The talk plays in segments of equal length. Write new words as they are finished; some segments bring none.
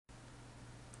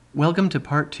Welcome to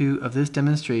part 2 of this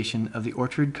demonstration of the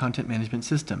Orchard Content Management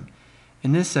System.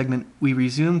 In this segment, we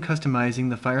resume customizing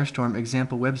the Firestorm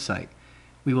example website.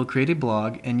 We will create a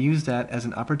blog and use that as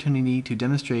an opportunity to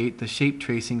demonstrate the shape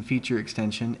tracing feature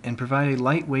extension and provide a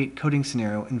lightweight coding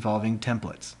scenario involving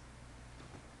templates.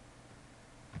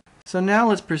 So now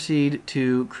let's proceed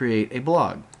to create a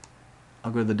blog.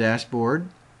 I'll go to the dashboard,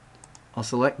 I'll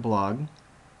select blog,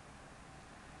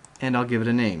 and I'll give it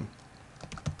a name.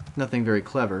 Nothing very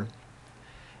clever.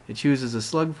 It chooses a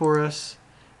slug for us,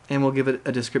 and we'll give it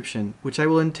a description, which I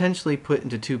will intentionally put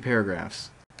into 2 paragraphs.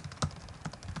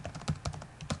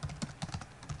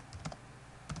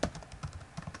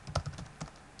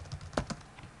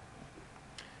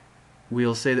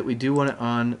 We'll say that we do want it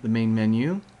on the main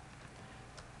menu.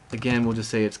 Again, we'll just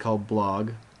say it's called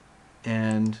blog,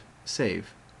 and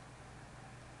save.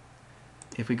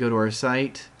 If we go to our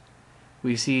site,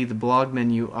 we see the blog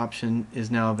menu option is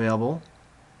now available,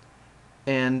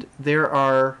 and there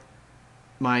are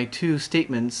my 2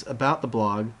 statements about the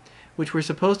blog, which were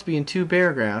supposed to be in 2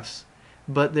 paragraphs,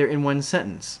 but they're in 1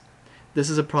 sentence.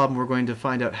 This is a problem we're going to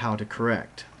find out how to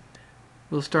correct.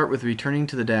 We'll start with returning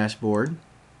to the dashboard.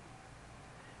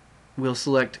 We'll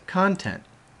select content,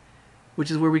 which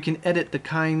is where we can edit the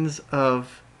kinds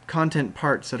of content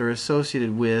parts that are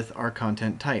associated with our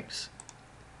content types.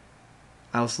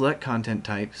 I'll select content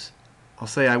types. I'll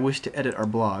say I wish to edit our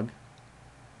blog.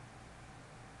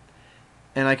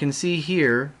 And I can see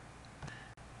here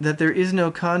that there is no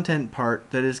content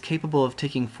part that is capable of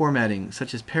taking formatting,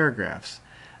 such as paragraphs.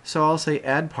 So I'll say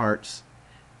add parts,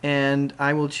 and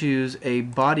I will choose a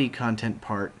body content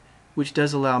part, which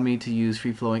does allow me to use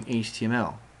free-flowing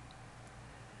HTML.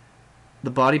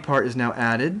 The body part is now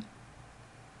added,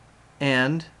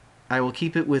 and I will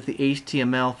keep it with the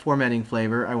HTML formatting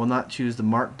flavor. I will not choose the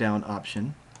markdown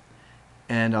option,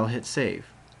 and I'll hit save.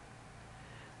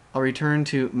 I'll return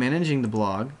to managing the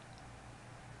blog.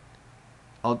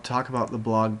 I'll talk about the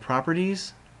blog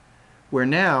properties, where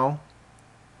now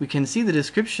we can see the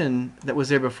description that was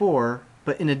there before,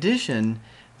 but in addition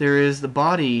there is the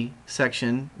body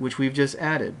section which we've just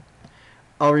added.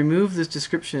 I'll remove this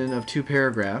description of 2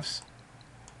 paragraphs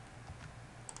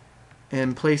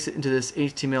and place it into this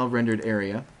HTML rendered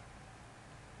area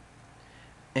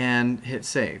and hit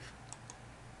save.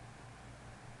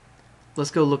 Let's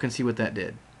go look and see what that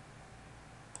did.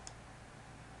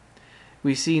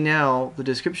 We see now the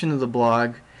description of the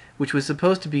blog, which was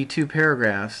supposed to be 2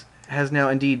 paragraphs, has now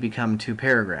indeed become 2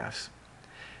 paragraphs.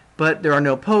 But there are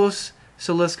no posts,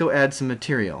 so let's go add some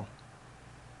material.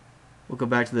 We'll go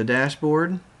back to the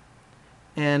dashboard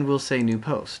and we'll say new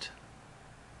post.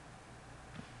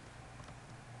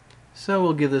 So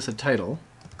we'll give this a title,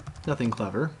 nothing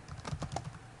clever,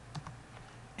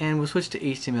 and we'll switch to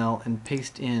HTML and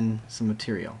paste in some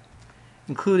material,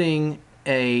 including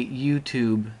a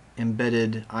YouTube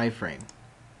embedded iframe.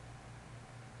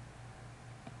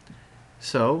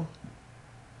 So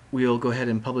we'll go ahead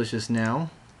and publish this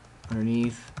now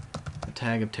underneath the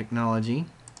tag of technology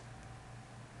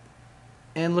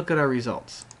and look at our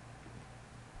results.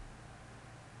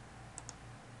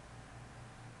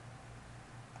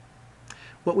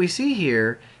 What we see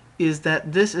here is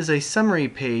that this is a summary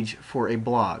page for a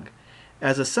blog.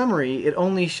 As a summary, it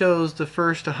only shows the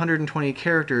first 120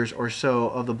 characters or so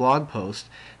of the blog post.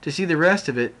 To see the rest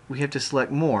of it, we have to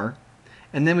select more,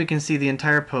 and then we can see the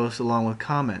entire post along with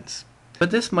comments.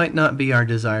 But this might not be our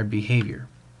desired behavior.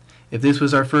 If this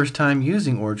was our first time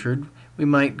using Orchard, we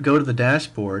might go to the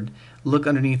dashboard, look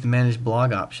underneath the Manage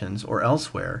Blog options or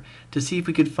elsewhere to see if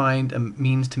we could find a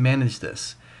means to manage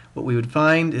this. What we would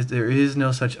find is there is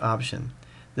no such option.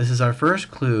 This is our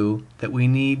first clue that we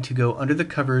need to go under the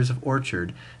covers of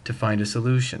Orchard to find a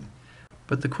solution.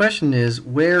 But the question is,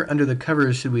 where under the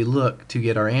covers should we look to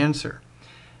get our answer?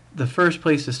 The first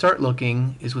place to start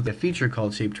looking is with a feature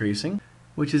called shape tracing,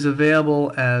 which is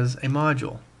available as a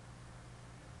module.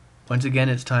 Once again,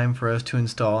 it's time for us to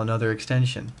install another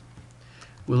extension.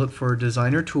 We'll look for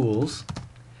Designer Tools,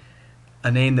 a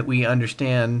name that we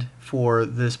understand for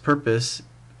this purpose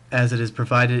as it is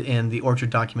provided in the Orchard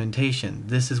documentation.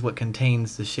 This is what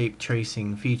contains the shape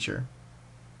tracing feature.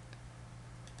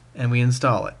 And we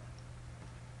install it.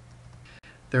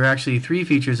 There are actually 3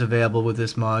 features available with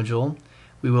this module.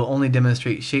 We will only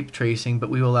demonstrate shape tracing, but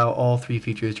we will allow all 3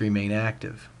 features to remain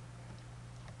active.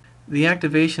 The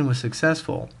activation was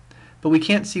successful, but we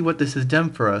can't see what this has done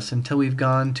for us until we've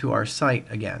gone to our site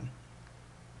again.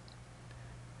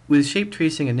 With shape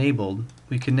tracing enabled,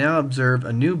 we can now observe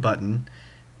a new button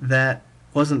that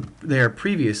wasn't there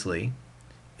previously.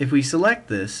 If we select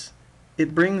this,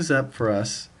 it brings up for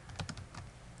us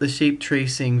the shape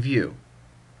tracing view.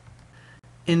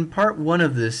 In part 1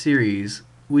 of this series,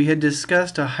 we had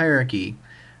discussed a hierarchy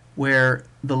where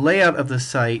the layout of the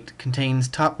site contains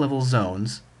top-level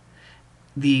zones,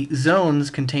 the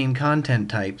zones contain content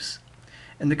types,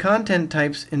 and the content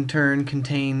types in turn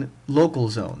contain local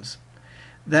zones.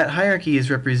 That hierarchy is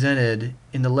represented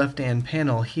in the left-hand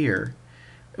panel here.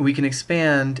 We can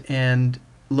expand and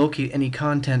locate any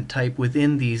content type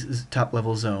within these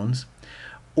top-level zones,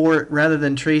 or rather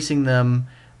than tracing them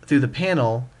through the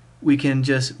panel, we can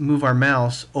just move our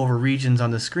mouse over regions on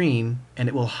the screen and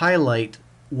it will highlight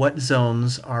what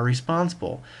zones are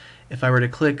responsible. If I were to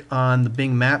click on the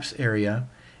Bing Maps area,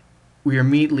 we are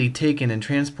immediately taken and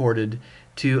transported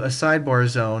to a sidebar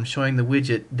zone showing the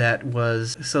widget that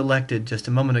was selected just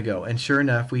a moment ago. And sure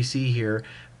enough, we see here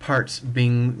parts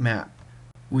Bing Map.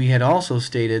 We had also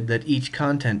stated that each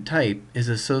content type is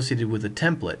associated with a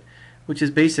template, which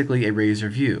is basically a razor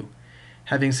view.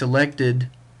 Having selected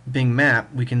Bing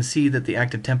Map, we can see that the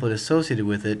active template associated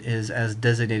with it is as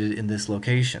designated in this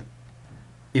location.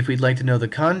 If we'd like to know the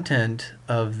content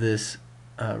of this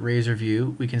razor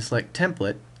view, we can select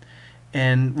Template,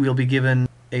 and we'll be given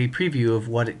a preview of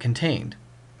what it contained.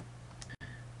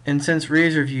 And since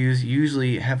razor views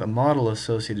usually have a model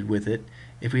associated with it,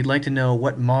 if we'd like to know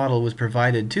what model was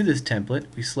provided to this template,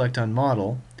 we select on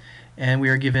Model, and we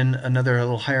are given another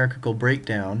little hierarchical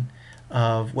breakdown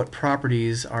of what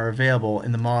properties are available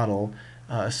in the model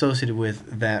associated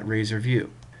with that razor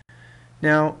view.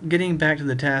 Now, getting back to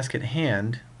the task at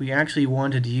hand, we actually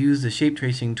wanted to use the shape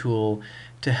tracing tool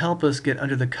to help us get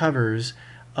under the covers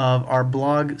of our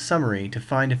blog summary to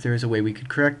find if there is a way we could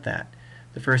correct that.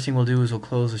 The first thing we'll do is we'll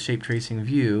close the shape tracing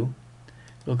view,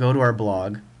 we'll go to our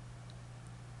blog,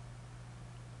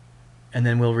 and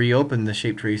then we'll reopen the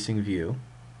shape tracing view,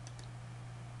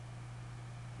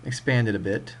 expand it a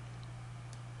bit,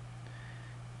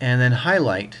 and then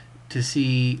highlight to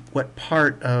see what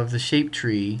part of the shape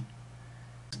tree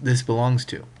this belongs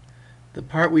to. The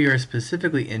part we are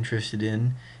specifically interested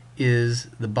in is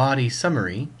the body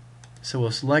summary, so we'll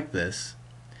select this,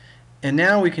 and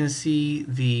now we can see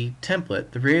the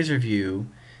template, the razor view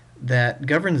that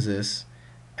governs this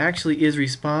actually is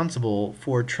responsible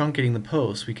for truncating the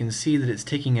post. We can see that it's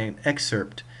taking an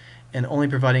excerpt and only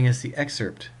providing us the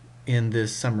excerpt in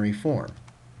this summary form.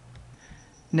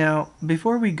 Now,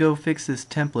 before we go fix this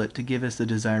template to give us the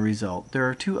desired result, there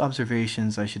are two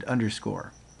observations I should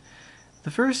underscore.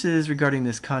 The first is regarding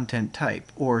this content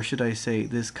type, or should I say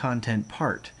this content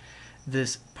part,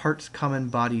 this parts common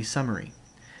body summary.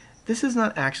 This is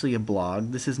not actually a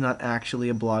blog, this is not actually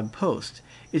a blog post.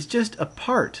 It's just a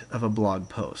part of a blog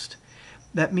post.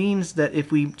 That means that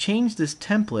if we change this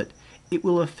template, it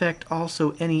will affect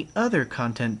also any other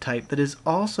content type that is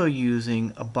also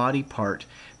using a body part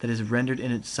that is rendered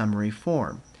in its summary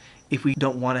form. If we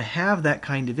don't want to have that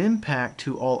kind of impact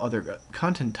to all other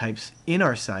content types in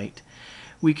our site,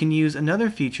 we can use another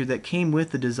feature that came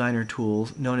with the designer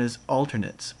tools known as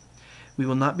alternates. We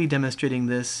will not be demonstrating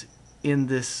this in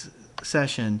this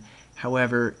session,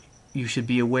 however, you should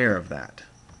be aware of that.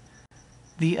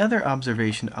 The other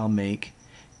observation I'll make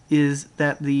is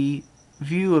that the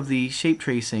view of the shape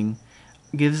tracing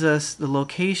gives us the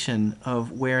location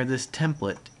of where this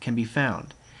template can be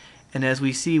found. And as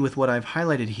we see with what I've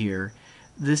highlighted here,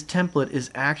 this template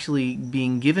is actually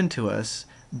being given to us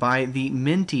by the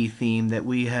Minty theme that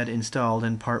we had installed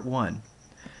in part 1.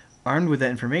 Armed with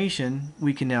that information,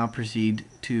 we can now proceed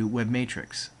to Web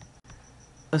Matrix.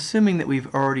 Assuming that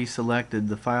we've already selected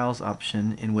the Files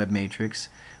option in Web Matrix,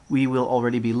 we will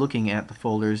already be looking at the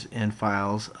folders and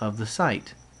files of the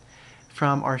site.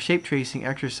 From our shape tracing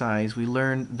exercise, we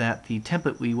learned that the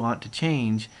template we want to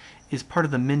change is part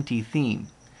of the Minty theme.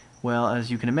 Well,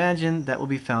 as you can imagine, that will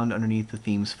be found underneath the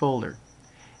Themes folder.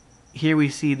 Here we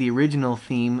see the original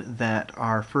theme that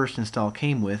our first install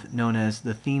came with, known as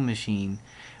the Theme Machine.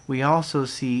 We also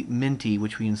see Minty,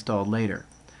 which we installed later.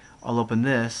 I'll open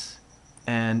this,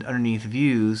 and underneath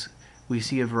Views, we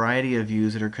see a variety of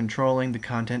views that are controlling the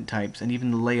content types and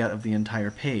even the layout of the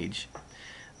entire page.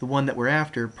 The one that we're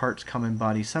after, Parts Common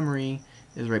Body Summary,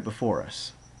 is right before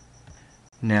us.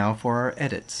 Now for our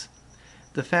edits.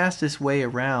 The fastest way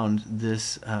around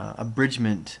this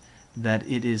abridgment that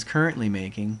it is currently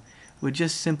making would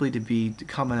just simply be to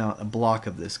comment out a block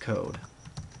of this code.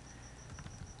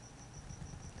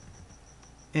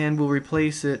 And we'll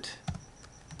replace it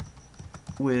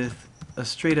with a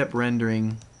straight up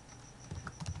rendering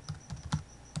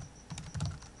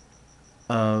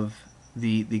of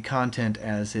the content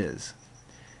as is.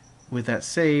 With that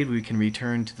saved, we can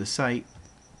return to the site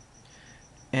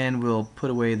and we'll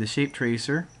put away the shape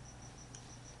tracer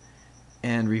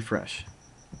and refresh.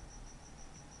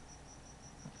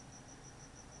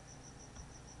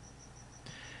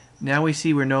 Now we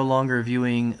see we're no longer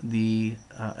viewing the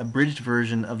abridged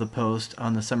version of the post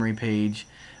on the summary page.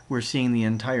 We're seeing the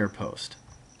entire post.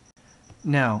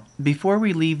 Now, before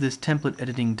we leave this template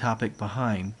editing topic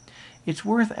behind, it's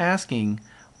worth asking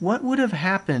what would have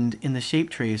happened in the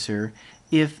shape tracer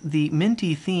if the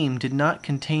Minty theme did not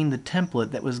contain the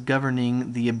template that was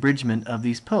governing the abridgment of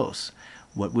these posts.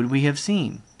 What would we have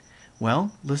seen?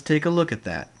 Well, let's take a look at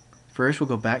that. First, we'll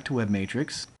go back to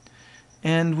WebMatrix,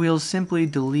 and we'll simply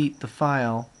delete the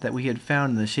file that we had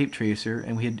found in the shape tracer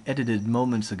and we had edited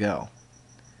moments ago.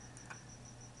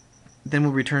 Then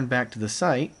we'll return back to the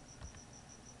site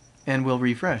and we'll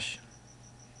refresh.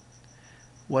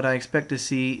 What I expect to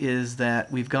see is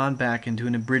that we've gone back into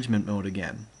an abridgment mode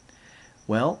again.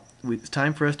 Well, it's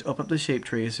time for us to open up the shape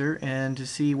tracer and to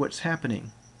see what's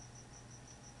happening.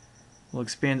 We'll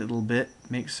expand it a little bit,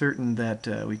 make certain that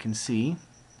we can see,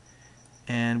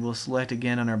 and we'll select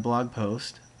again on our blog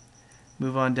post,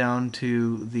 move on down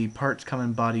to the parts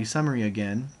common body summary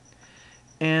again,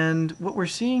 and what we're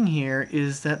seeing here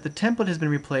is that the template has been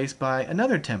replaced by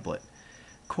another template,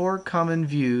 core common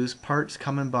views parts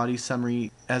common body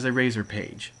summary as a razor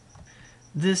page.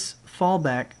 This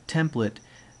fallback template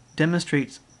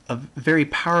demonstrates very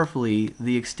powerfully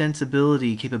the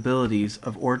extensibility capabilities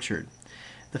of Orchard.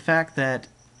 The fact that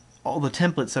all the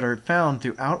templates that are found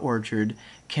throughout Orchard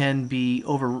can be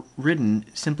overridden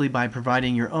simply by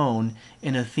providing your own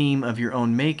in a theme of your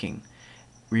own making.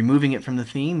 Removing it from the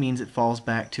theme means it falls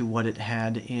back to what it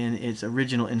had in its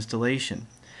original installation.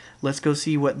 Let's go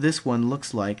see what this one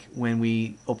looks like when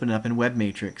we open up in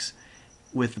WebMatrix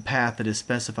with the path that is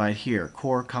specified here,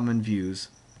 Core Common Views.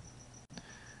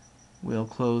 We'll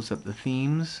close up the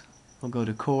themes. We'll go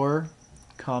to Core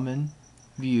Common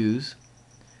Views.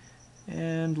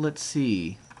 And let's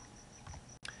see.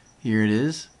 Here it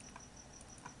is.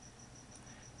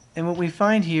 And what we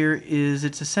find here is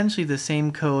it's essentially the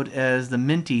same code as the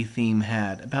Minty theme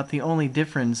had. About the only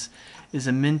difference is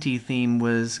a Minty theme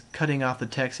was cutting off the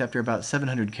text after about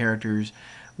 700 characters,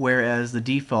 whereas the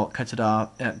default cuts it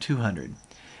off at 200.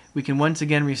 We can once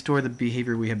again restore the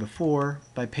behavior we had before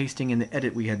by pasting in the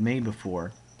edit we had made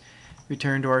before.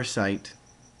 Return to our site.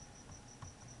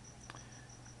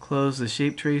 Close the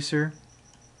shape tracer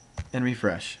and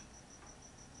refresh.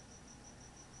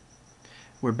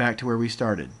 We're back to where we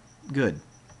started. Good.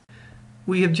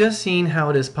 We have just seen how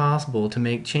it is possible to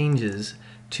make changes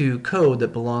to code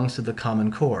that belongs to the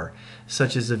Common Core,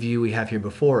 such as the view we have here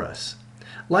before us.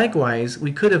 Likewise,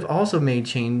 we could have also made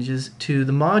changes to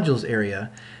the modules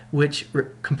area, which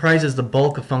comprises the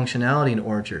bulk of functionality in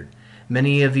Orchard.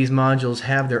 Many of these modules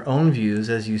have their own views,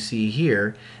 as you see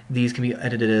here. These can be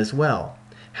edited as well.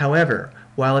 However,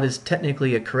 while it is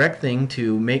technically a correct thing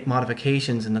to make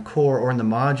modifications in the core or in the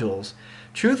modules,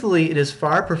 truthfully it is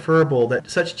far preferable that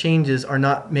such changes are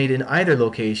not made in either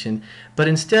location, but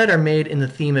instead are made in the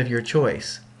theme of your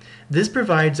choice. This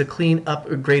provides a clean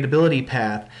upgradability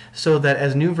path so that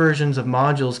as new versions of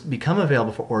modules become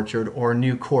available for Orchard or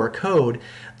new core code,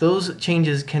 those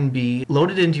changes can be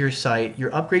loaded into your site,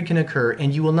 your upgrade can occur,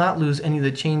 and you will not lose any of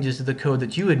the changes to the code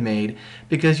that you had made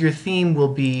because your theme will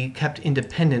be kept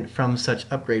independent from such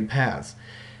upgrade paths.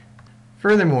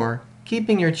 Furthermore,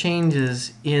 keeping your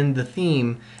changes in the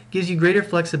theme gives you greater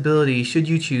flexibility should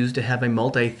you choose to have a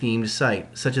multi-themed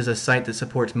site, such as a site that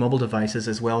supports mobile devices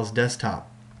as well as desktop.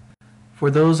 For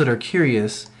those that are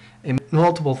curious, a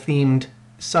multiple themed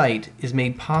site is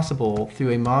made possible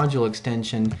through a module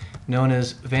extension known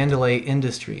as Vandelay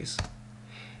Industries.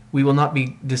 We will not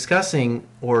be discussing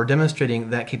or demonstrating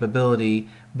that capability,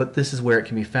 but this is where it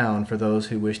can be found for those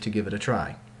who wish to give it a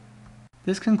try.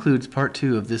 This concludes part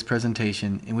 2 of this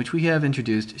presentation, in which we have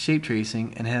introduced shape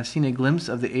tracing and have seen a glimpse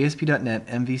of the ASP.NET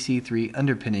MVC3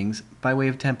 underpinnings by way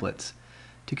of templates.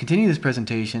 To continue this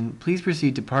presentation, please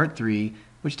proceed to part 3,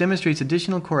 which demonstrates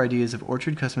additional core ideas of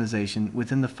Orchard customization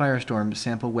within the Firestorm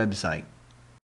sample website.